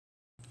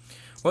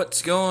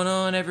What's going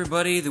on,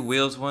 everybody? The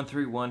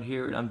Wheels131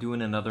 here, and I'm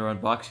doing another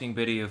unboxing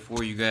video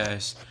for you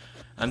guys.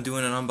 I'm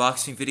doing an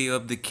unboxing video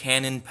of the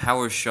Canon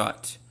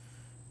PowerShot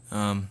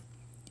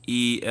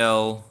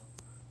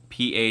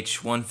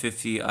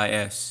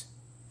ELPH150IS.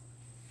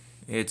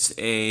 It's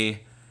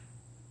a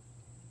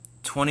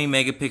 20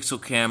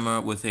 megapixel camera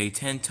with a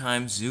 10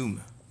 times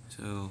zoom.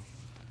 So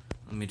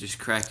let me just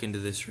crack into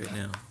this right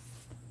now.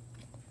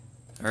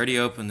 I already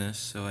opened this,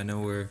 so I know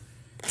where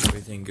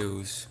everything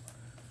goes.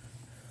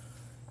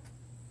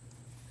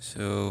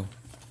 So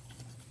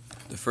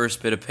the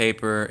first bit of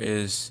paper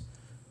is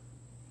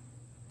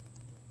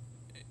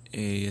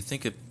I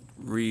think a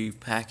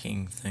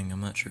repacking thing.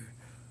 I'm not sure.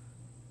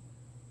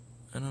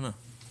 I don't know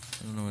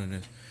what it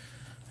is.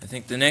 I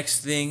think the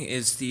next thing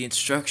is the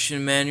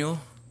instruction manual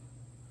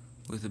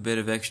with a bit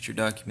of extra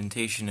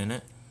documentation in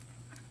it.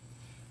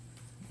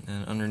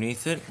 And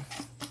underneath it,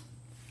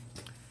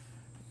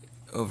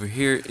 over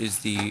here is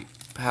the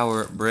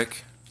power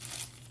brick.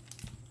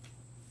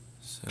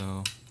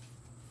 So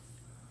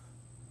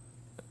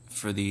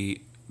for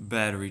the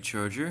battery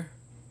charger,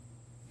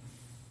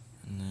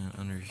 and then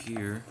under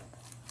here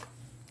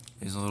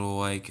is a little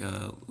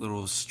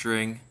little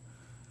string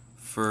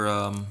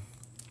for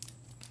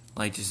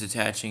like just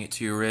attaching it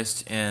to your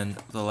wrist, and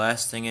the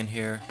last thing in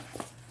here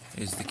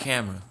is the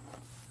camera.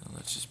 Now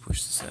let's just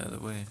push this out of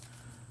the way,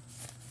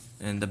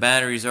 and the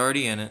battery's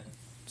already in it,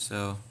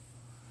 so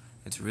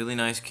it's a really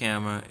nice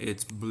camera.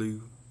 It's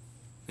blue,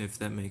 if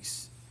that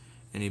makes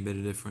any bit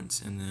of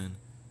difference, and then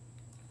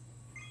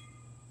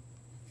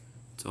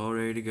it's all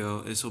ready to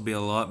go. This will be a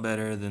lot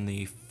better than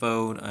the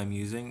phone I'm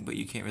using, but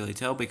you can't really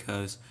tell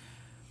because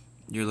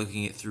you're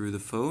looking it through the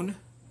phone.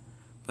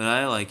 But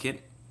I like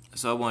it,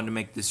 so I wanted to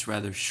make this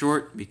rather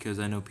short because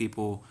I know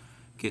people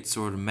get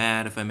sort of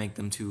mad if I make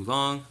them too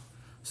long.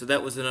 So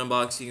that was an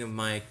unboxing of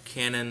my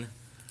Canon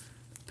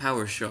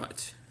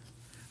PowerShot.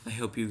 I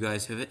hope you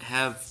guys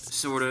have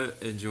sort of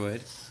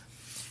enjoyed,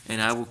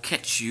 and I will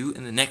catch you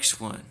in the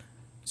next one.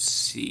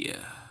 See ya.